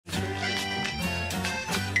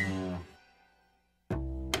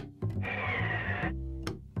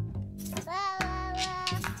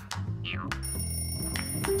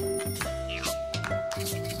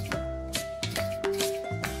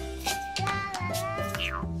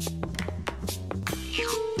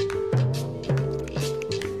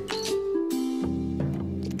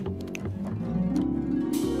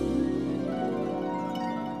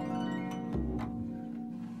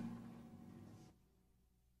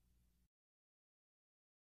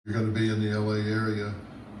you're going to be in the LA area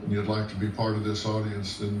and you'd like to be part of this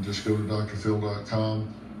audience, then just go to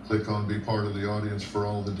drphil.com, click on Be Part of the Audience for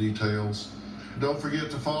all the details. Don't forget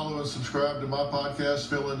to follow and subscribe to my podcast,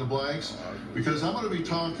 Fill in the Blanks, because I'm going to be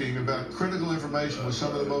talking about critical information with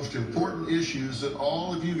some of the most important issues that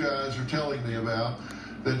all of you guys are telling me about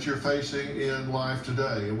that you're facing in life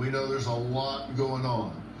today. And we know there's a lot going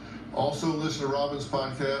on. Also, listen to Robin's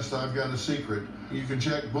podcast, I've Got a Secret. You can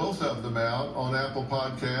check both of them out on Apple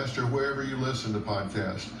Podcast or wherever you listen to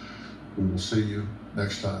podcasts. We will see you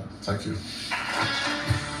next time. Thank you.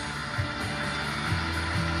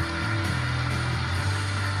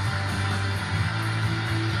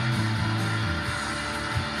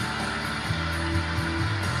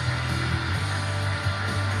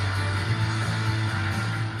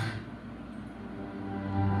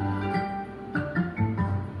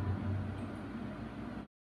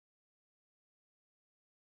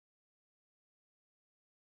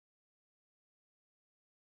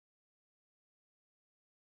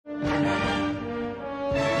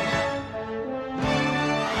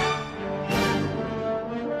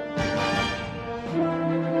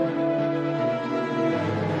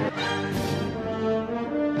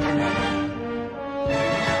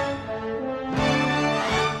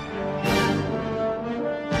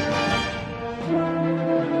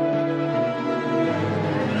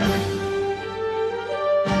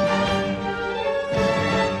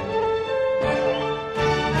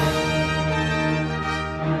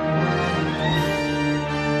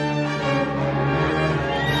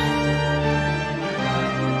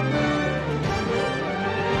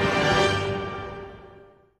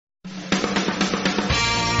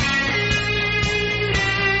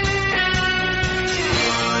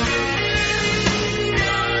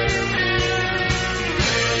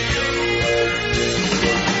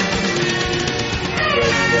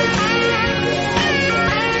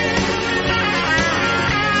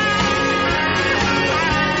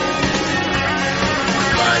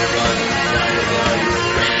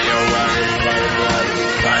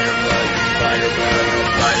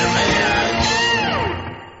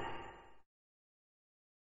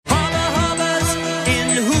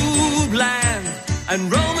 And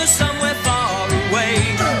roamers somewhere far away.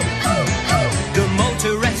 The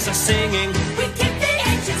motorists are singing, we keep the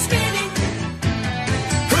engine spinning.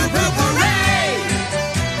 Hoop, hoop, hooray!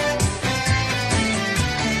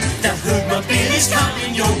 The Hoodmobile is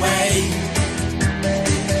coming your way.